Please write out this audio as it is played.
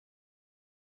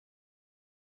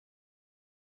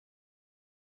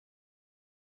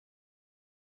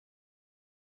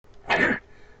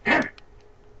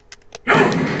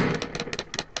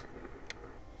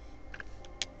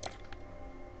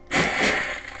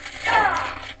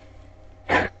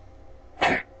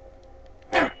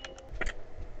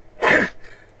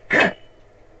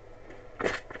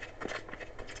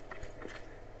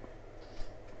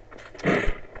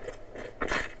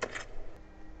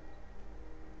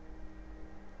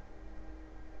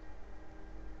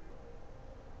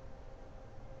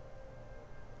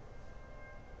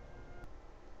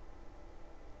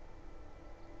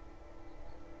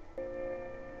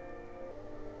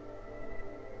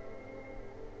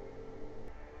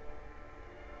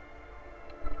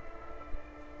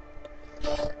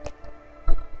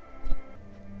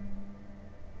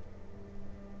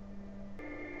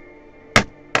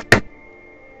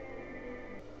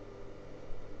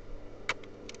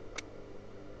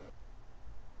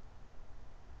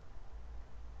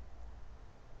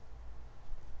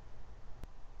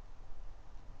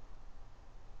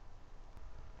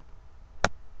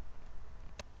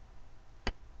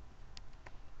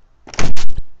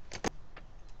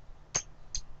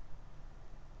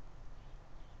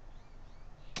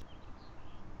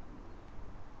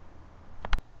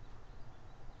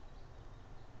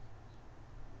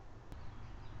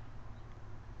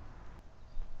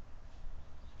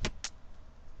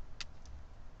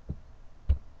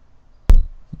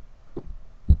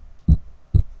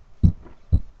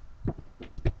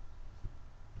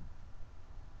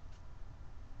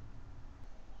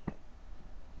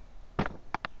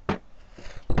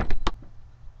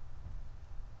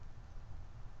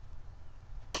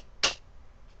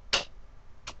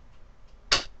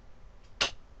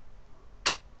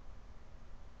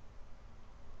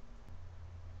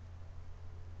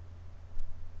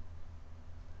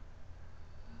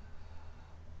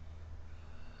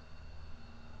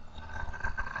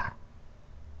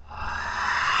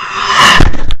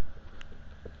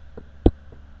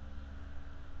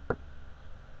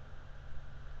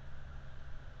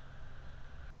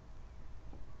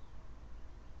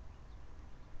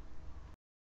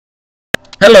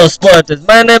Hello Spartans,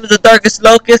 my name is the Darkest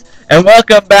Locust and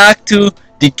welcome back to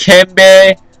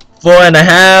Dikembe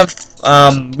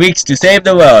 4.5 weeks to save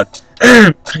the world.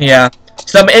 Yeah,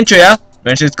 some intro, yeah,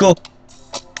 which is cool.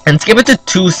 And skip it to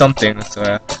 2 something, so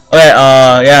yeah. Okay,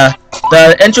 yeah,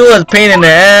 the intro was a pain in the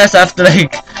ass. I have to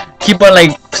like keep on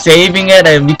like saving it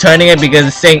and returning it because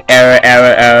it's saying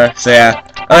error, so yeah.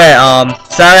 Okay,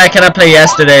 sorry I cannot play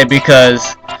yesterday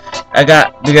because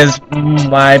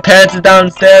my parents are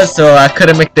downstairs, so I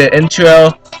couldn't make the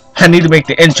intro. I need to make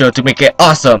the intro to make it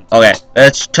awesome. Okay,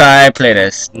 let's try play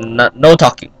this. No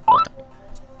talking.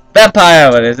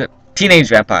 Vampire, what is it? Teenage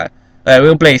vampire. Alright,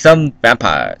 we'll play some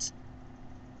vampires.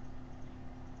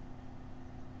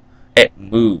 It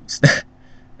moves.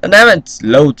 And then it's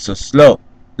load so slow.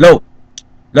 Load.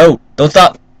 Don't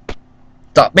stop.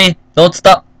 Stop me. Don't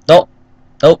stop.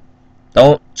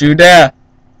 Don't you dare.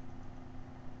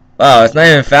 Wow, it's not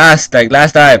even fast like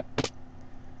last time.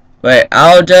 Wait,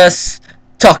 I'll just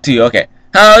talk to you. Okay.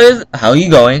 How are you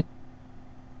going?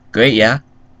 Great, yeah.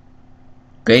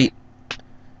 Great.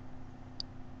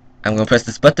 I'm gonna press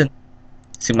this button.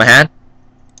 See my hand?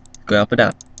 Going up and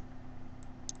down.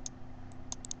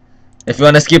 If you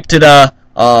wanna skip to the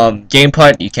game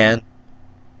part, you can.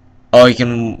 Or you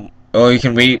can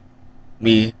wait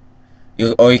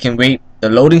or you can wait the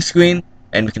loading screen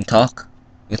and we can talk.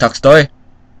 We can talk story.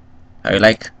 How you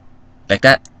like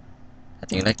that? I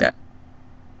think you like that.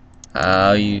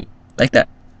 How you like that?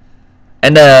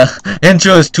 And the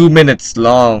intro is 2 minutes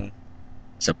long.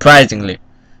 Surprisingly,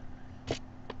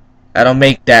 I don't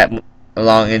make that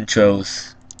long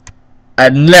intros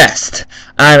unless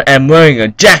I am wearing a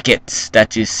jacket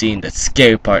that you see in the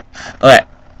scary part. Okay,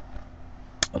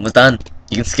 almost done.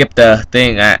 You can skip the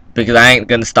thing because I ain't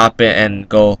gonna stop it and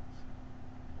go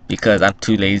because I'm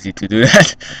too lazy to do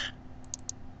that.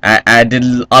 I did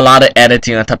a lot of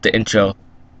editing on top of the intro.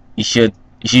 You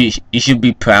should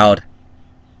be proud.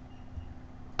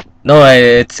 No,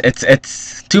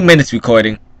 it's 2 minutes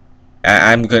recording.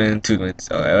 I'm good in 2 minutes.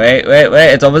 Oh, wait,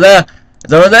 it's over there.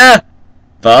 It's over there.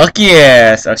 Fuck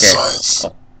yes. Okay. Besides,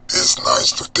 it's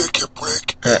nice to take a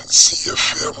break and see a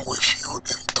film with you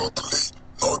in totally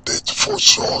no date for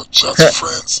sure, just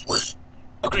friends. Wait.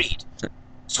 Agreed.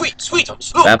 Sweet on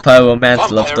slow. Vampire romance,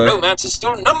 love Vampire story. romance is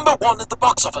still #1 at the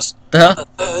box office for Huh? the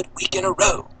 3rd week in a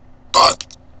row.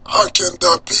 But how can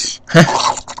that be?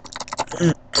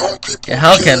 Don't people Yeah,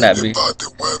 how can that care be? about the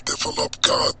well-developed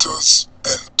characters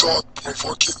and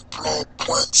thought-provoking plot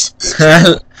points?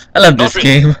 I love this Not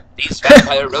really. game. These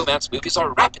vampire romance movies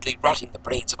are rapidly rotting the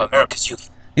brains of America's youth.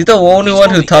 He's the only These one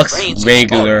who movies' talks brains are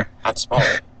regular. smaller and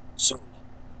smaller. Soon,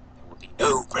 there will be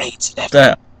no brains left.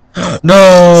 There.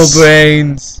 No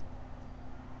brains.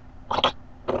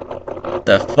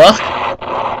 The fuck?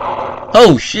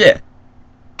 Oh shit.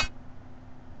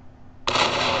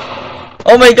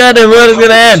 Oh my god, the world is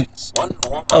gonna end. One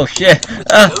more Oh shit. with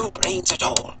no brains at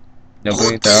all. No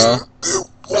brains Good at all. thing they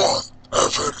won.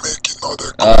 Ever make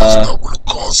another course that will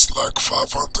cost like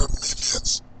 500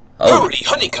 millions. Oh, Holy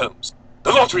honeycombs! The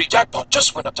lottery jackpot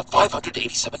just went up to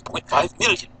 587.5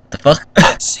 million. the fuck?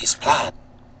 That's his plan.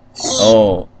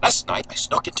 Oh. Last night I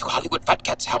snuck into Hollywood Fat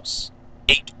Cat's house,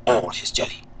 ate all his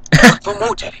jelly, looked for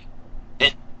more jelly,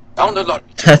 then found a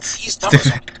lottery ticket with That's these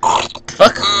numbers on it. the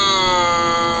fuck?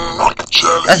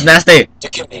 Jelly. That's nasty.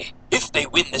 Dikembe, if they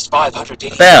win this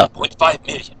 587.5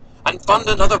 million and fund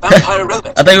another vampire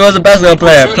romance, I thought he was a basketball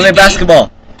player. Play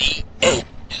basketball. the end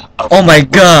of Oh my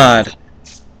god.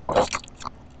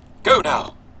 Go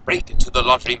now, break into the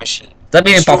lottery machine. Stop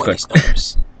eating destroy popcorn. these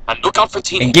numbers, and look out for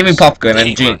teenagers. And give me popcorn They and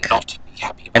will drink. not be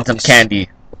happy about And some this. candy.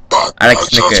 But I like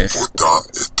just Snickers. put down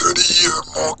a 30-year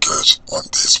mortgage on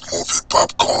this movie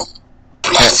popcorn.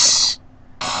 Plus,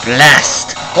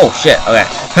 Blast. Oh shit. Okay.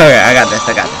 Okay, I got this.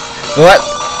 What?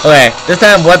 Okay, this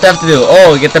time what do I have to do?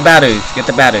 Oh, get the batteries.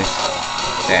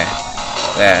 Okay.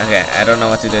 Okay. I don't know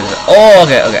what to do. Oh,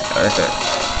 okay. Let's do it.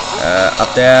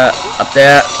 Up there.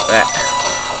 Okay.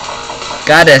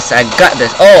 Got this. I got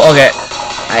this. Oh, okay.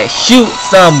 I shoot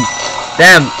some.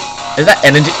 Damn. Is that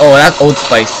energy? Oh, that's Old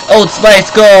Spice. Old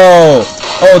Spice, go!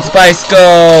 Old Spice,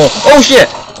 go! Oh shit!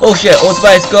 Old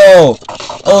Spice, go!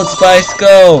 Old Spice,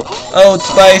 go! Old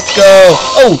Spice, go!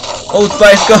 Oh! Old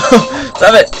Spice, go!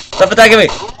 Stop it! Stop attacking me!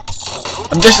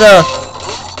 I'm just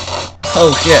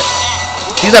oh shit!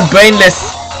 These are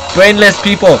brainless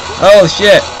people! Oh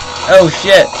shit!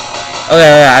 Okay,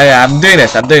 I'm doing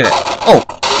this. Oh!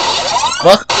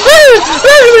 Fuck!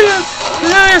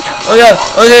 Oh god!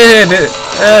 Okay.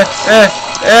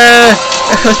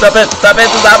 Stop it!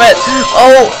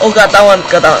 Oh god, that one.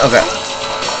 Okay.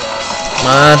 Come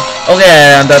on.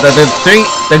 Okay,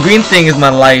 the green thing is my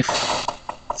life.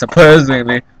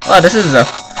 Supposedly. Oh, this is a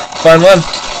fun one.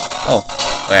 Oh,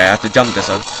 okay, I have to jump this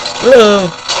one. Woo!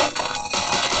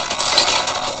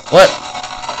 What?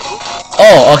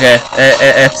 Oh, okay.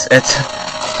 It's this.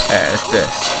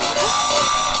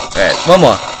 Alright, one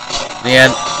more. The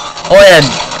end. Oh yeah,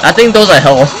 I think those are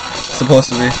health. Supposed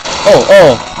to be. Oh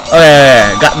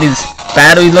yeah, got these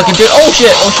battery looking things. Oh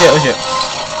shit.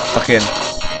 Fucking.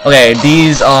 Okay,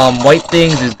 these white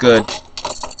things is good.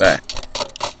 Okay.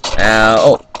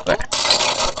 Okay.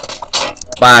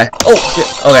 Bye. Oh shit.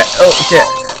 Okay. Oh shit.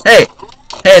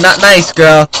 Hey, not nice,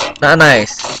 girl. Not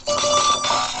nice.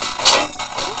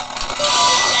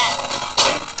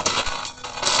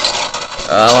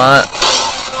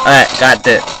 Alright, got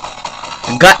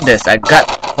this. I got.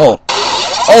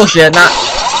 Oh shit, not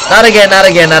again.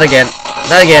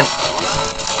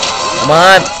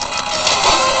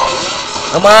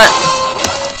 Come on.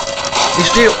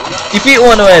 Defeat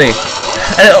one already.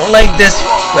 I don't like this.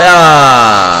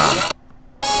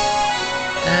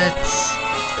 Let's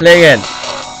play again.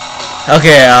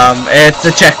 Okay, it's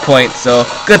a checkpoint, so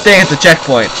good thing it's a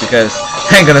checkpoint because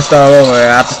I ain't gonna start over.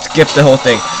 I have to skip the whole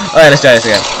thing. Alright, let's try this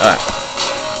again.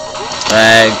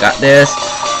 Alright, got this.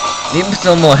 Need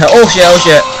some more help. Oh shit.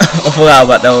 I forgot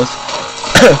about those.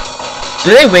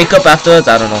 Do they wake up afterwards?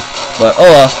 I don't know. But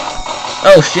oh well.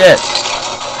 Oh shit.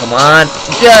 Come on.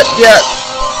 Yeah.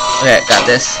 Okay, got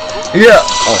this. Yeah.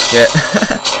 Oh shit.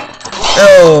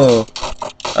 Oh.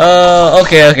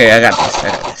 Okay. I got this.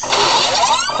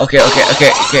 Okay.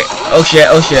 Oh shit.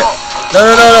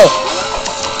 No.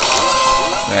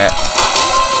 Okay.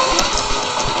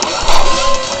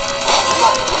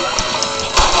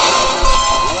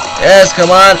 Yes, come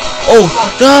on. Oh,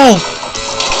 no.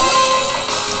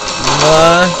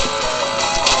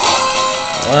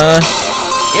 Come on.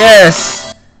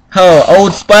 Yes. Oh,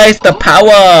 Old Spice, the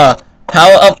power.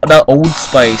 Power up the Old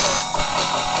Spice.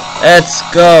 Let's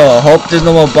go. Hope there's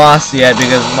no more boss yet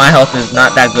because my health is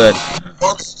not that good.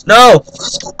 No.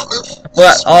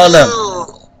 What? All of them.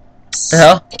 The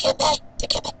hell?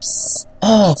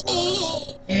 Oh.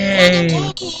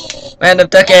 Yay. Random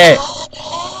turkey.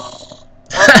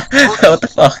 What the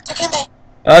fuck?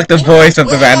 I like the voice of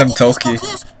the random Toki.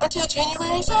 Until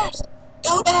January 1st.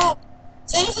 Go back.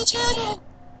 Save the children.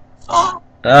 For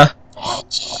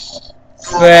friendship.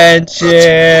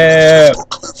 Friendship.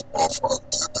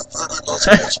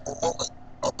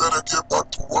 I better get back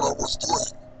to what I was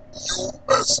doing.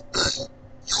 USA.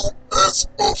 US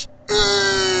of A.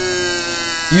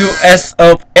 US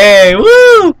of A.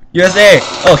 Woo! USA.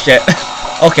 Oh shit.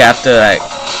 Okay, after like.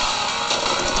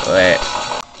 Wait.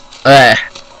 Alright.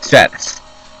 Stratus.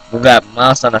 Move that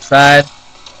mouse on the side.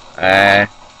 Alright.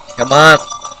 Come on.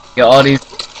 Get all these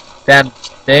damn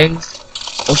things.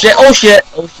 Oh shit, oh shit,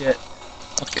 oh shit.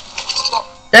 Okay.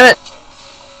 Damn it.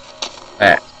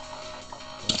 Alright.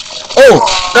 Oh!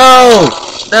 No!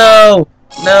 No!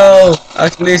 No!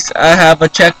 At least I have a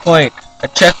checkpoint. A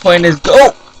checkpoint is go.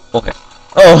 Oh! Okay.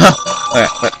 Oh,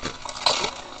 alright.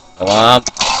 Come on.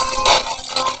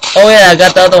 Oh yeah, I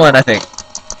got the other one, I think.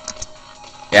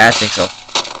 Yeah, I think so.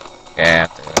 Yeah,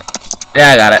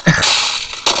 I got it.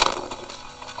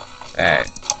 Alright.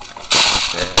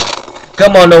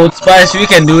 Come on, Old Spice, we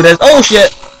can do this. Oh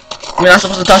shit! We're not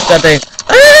supposed to touch that thing.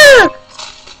 Ah!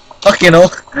 Fucking no.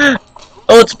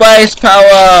 Old Spice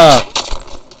power!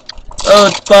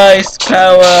 Old Spice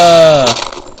power!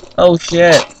 Oh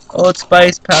shit! Old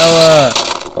Spice power!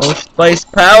 Old Spice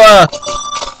power!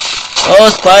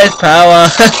 Old Spice power!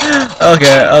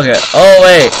 Okay. Oh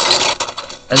wait.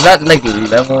 Is that like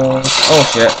level? Oh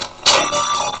shit.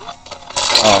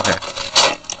 Oh, okay.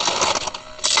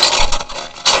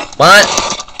 What?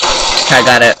 I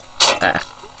got it.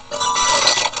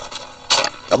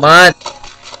 Come on.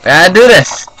 I do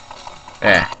this.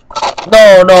 Yeah.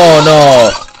 No.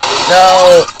 No.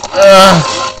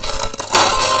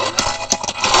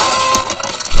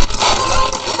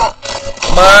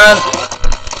 Come on.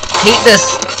 Hate this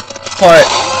part.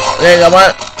 Okay, come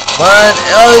on.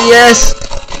 Oh yes.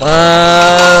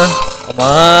 Come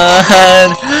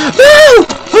on. No!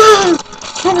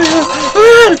 Oh my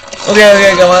god.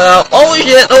 Okay, come on out. Oh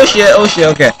shit,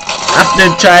 okay. I have to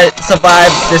try to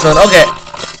survive this one. Okay.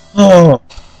 Oh,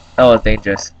 that was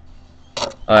dangerous.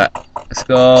 Alright, let's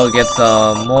go get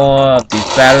some more of these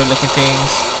battery looking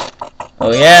things.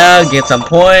 Oh yeah, get some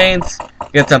points.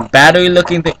 Get some battery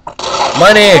looking thing.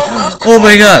 Money! Oh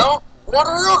my god. What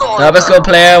are you doing? Now let's go,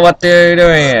 player. What are you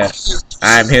doing here?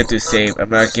 I'm here to save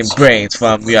American brains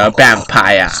from your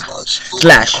vampire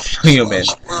slash human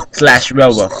slash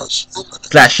robot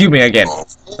slash human again.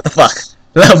 What the fuck?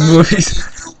 Love movies.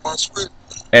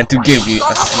 And to give you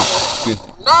a sleep.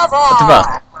 What the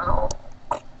fuck?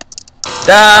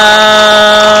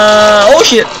 Oh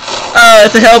shit!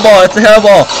 It's a hellball. It's a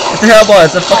hellball. It's a hellball.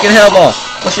 It's a fucking hellball.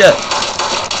 Oh shit!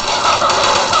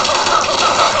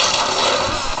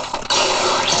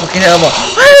 Fucking hellball.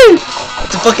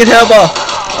 It's a fucking hellball.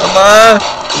 Come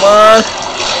on.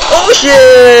 Oh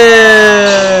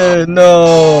shit!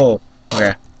 No.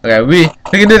 Okay. We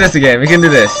can do this again. We can do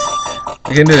this.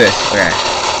 Okay.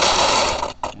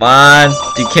 Come on,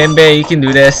 Dikembe, you can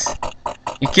do this.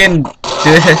 You can do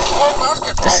this.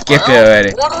 Just skip it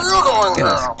already. What are you doing You're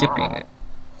now? skipping it.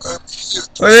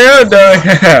 What are you doing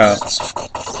now?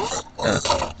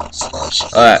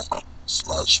 Alright.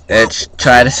 Let's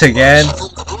try this again.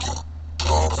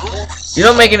 You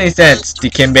don't make any sense,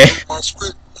 Dikembe.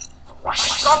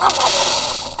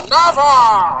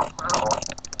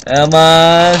 Come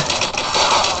on.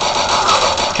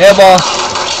 Hairball.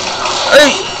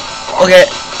 Hey! Okay,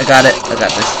 I got it. I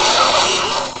got this.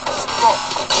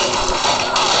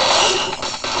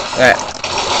 Alright.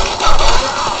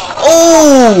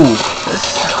 Oh!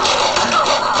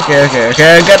 Okay,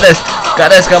 I got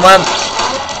this. Come on.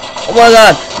 Oh my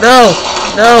god. No.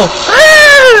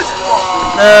 Ah!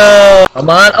 No. Come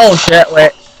on. Oh shit,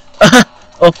 wait.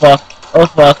 Oh fuck. Come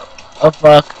on.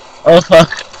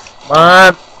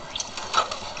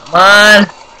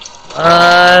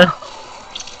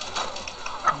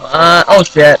 Oh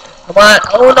shit. Come on.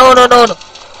 Oh no.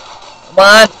 Come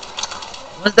on.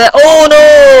 What's that? Oh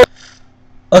no.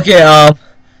 Okay,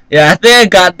 yeah, I think I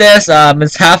got this.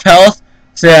 It's half health.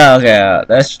 So yeah, okay,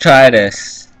 let's try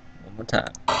this one more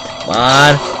time. Come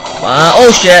on.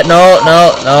 Oh shit, no. I'm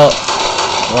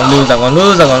gonna lose.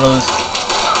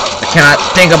 I cannot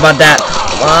think about that.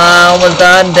 Come on, almost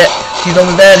done. He's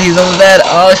almost dead.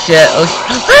 Oh shit.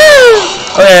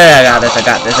 Okay, I got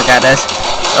this.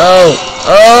 Oh,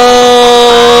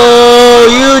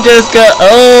 you just got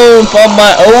from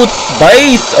my Old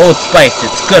Spice.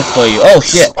 It's good for you. Oh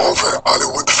shit. It's over,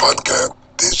 Hollywood fat cat.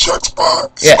 This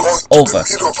jackpot is Yeah, going over. to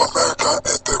the middle of America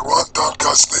at the rundown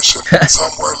gas station,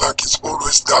 somewhere like it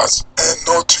always does, and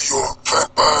not to your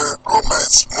vampire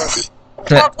romance movie.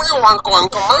 But we weren't going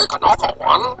to make another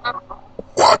one.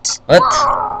 What?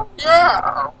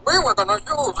 Yeah, we were gonna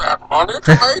use that money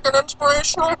to make an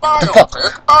inspirational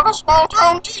biopic about a small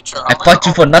town teacher. I fought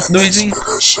you for not noisy.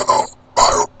 Inspirational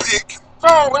biopic.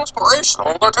 So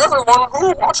inspirational that everyone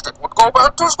who watched it would go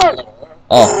back to school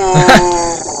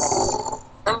Oh.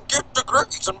 and get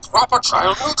degrees in proper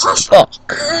child nutrition Fuck.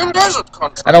 in desert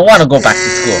country. I don't want to go back to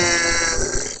school.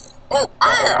 Oh,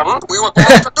 and we were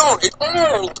going to donate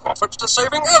all the profits to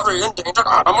saving every endangered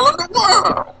animal in the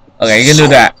world. Okay, you can do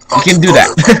that. You can do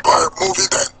that. Vampire movie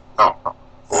then. No, no.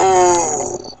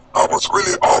 Oh, I was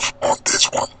really off on this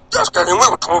one. Just kidding. We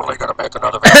were totally gonna make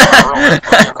another vampire. We're just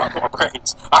playing on more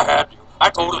brains. I had you. I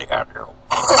totally had you.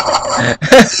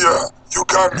 Yeah, you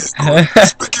got me good.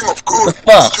 Speaking of good,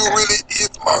 fuck? did you really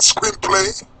eat my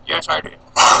screenplay? Yes, I did.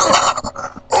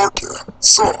 Okay,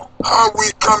 so how are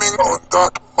we coming on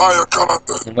that Maya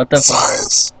calendar? What the fuck?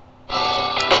 Science.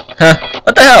 Huh?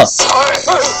 What the hell? Science.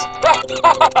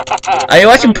 Are you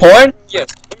watching porn? Yes.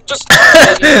 Just.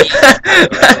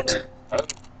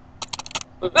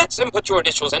 Let's input your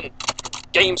initials and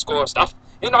game score stuff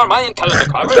in our Mayan calendar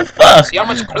card. Fuck! See how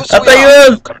much I closer we thought are. you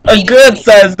was a good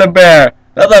size the bear.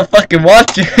 That's not fucking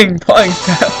watching porn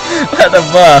stuff. What the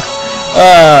fuck?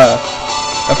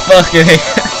 I fucking hate.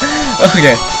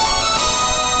 Okay.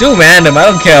 Do random. I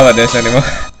don't care about this anymore.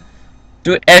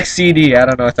 Do XCD. I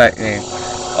don't know what that name.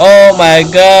 Oh my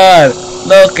god!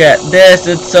 Look at this.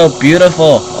 It's so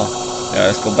beautiful. Oh, yeah,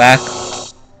 let's go back.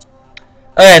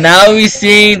 Okay, now we've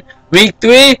seen week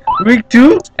 3, week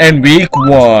 2, and week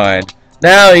 1.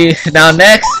 Now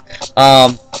next,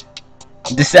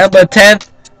 December 10th,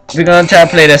 we're gonna try to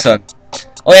play this one.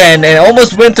 Oh yeah, and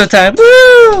almost winter time.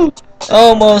 Woo!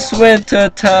 Almost winter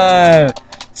time.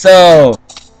 So,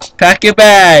 pack your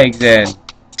bags and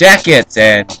jackets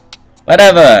and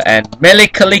whatever, and Mele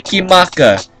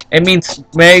Kalikimaka. It means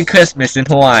Merry Christmas in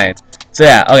Hawaiian. So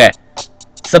yeah, okay.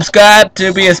 Subscribe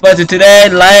to be a sponsor today.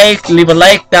 Leave a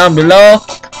like down below.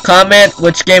 Comment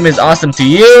which game is awesome to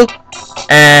you.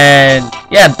 And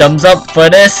yeah, thumbs up for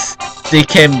this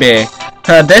Dikembe.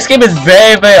 This game is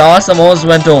very, very awesome. Almost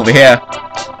went over here.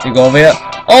 You go over here.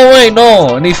 Oh wait,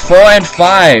 no. I need 4 and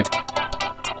 5.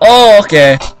 Oh,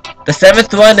 okay. The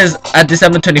 7th one is at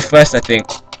December 21st, I think.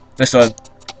 This one.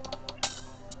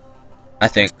 I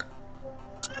think.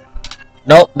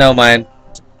 Nope, never mind.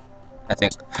 I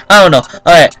think. I don't know.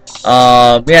 Alright.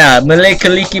 Yeah, Malay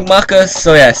Kaliki Marcus.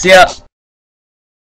 So yeah, see ya.